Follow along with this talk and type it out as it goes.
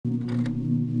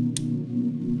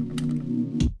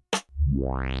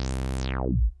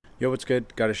Yo, what's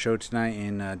good? Got a show tonight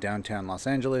in downtown Los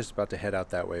Angeles. About to head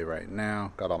out that way right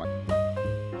now. Got all my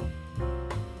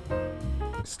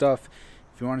stuff.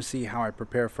 If you want to see how I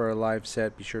prepare for a live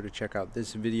set, be sure to check out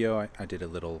this video. I did a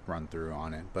little run through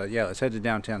on it. But yeah, let's head to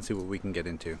downtown, see what we can get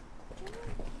into.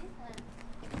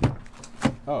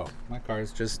 Oh, my car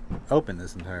is just open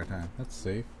this entire time. That's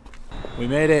safe. We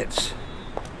made it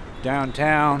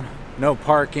downtown. No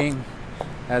parking,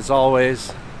 as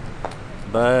always.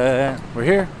 But we're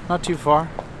here, not too far.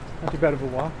 Not too bad of a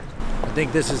walk. I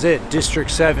think this is it, District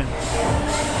 7.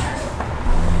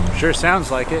 Sure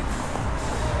sounds like it.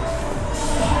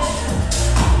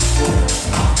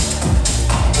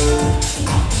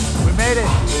 We made it.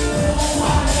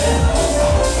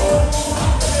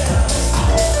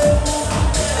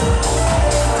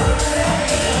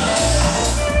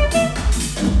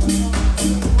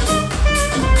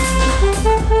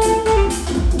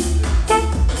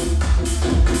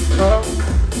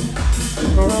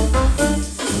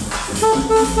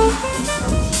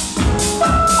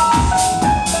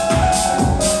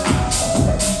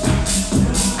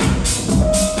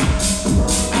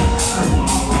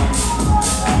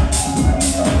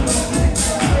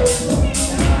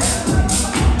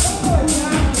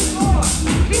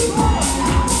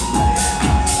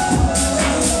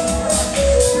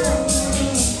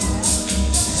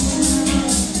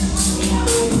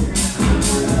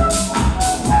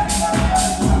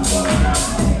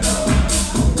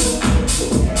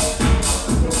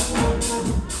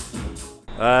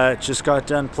 Just got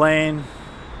done playing.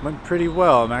 Went pretty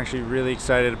well. I'm actually really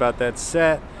excited about that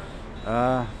set.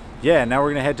 Yeah, now we're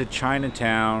gonna head to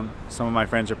Chinatown. Some of my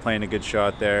friends are playing a good show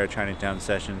out there, Chinatown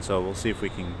session, so we'll see if we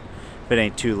can, if it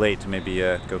ain't too late, to maybe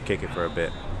go kick it for a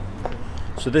bit.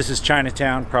 So this is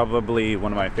Chinatown, probably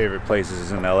one of my favorite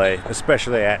places in LA,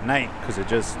 especially at night, because it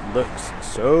just looks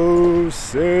so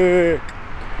sick.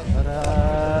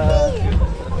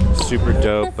 Super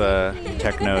dope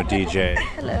techno DJ.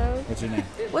 Hello. What's your name?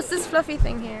 What's this fluffy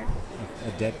thing here?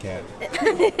 A dead cat.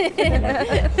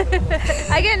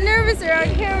 I get nervous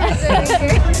around cameras.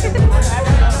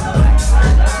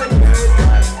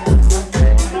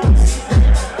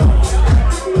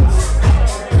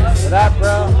 What up,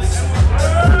 bro?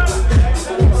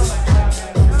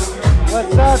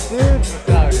 What's up, dude?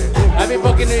 Happy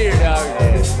fucking New Year, dog.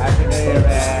 Happy New Year,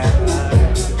 man.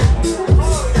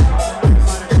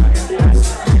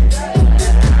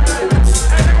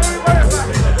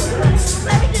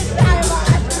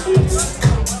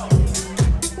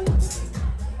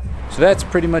 So that's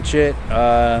pretty much it.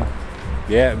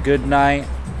 Yeah, good night.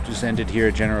 Just ended here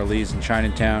at General Lee's in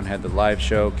Chinatown. Had the live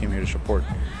show. Came here to support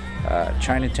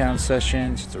Chinatown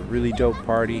sessions. It's a really dope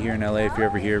party here in LA. If you're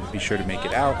ever here, be sure to make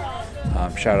it out.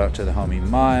 Shout out to the homie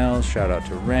Miles. Shout out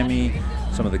to Remy.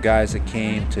 Some of the guys that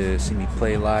came to see me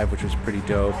play live, which was pretty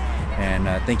dope. And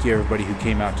thank you everybody who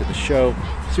came out to the show.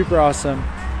 Super awesome.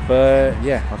 But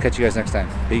yeah, I'll catch you guys next time.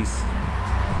 Peace.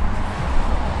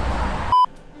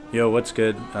 Yo, what's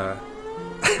good?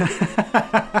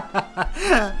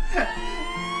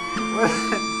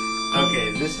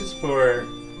 Okay, this is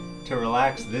to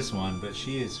relax this one, but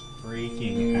she is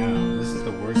freaking out. This is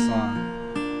the worst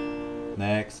song.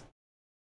 Next.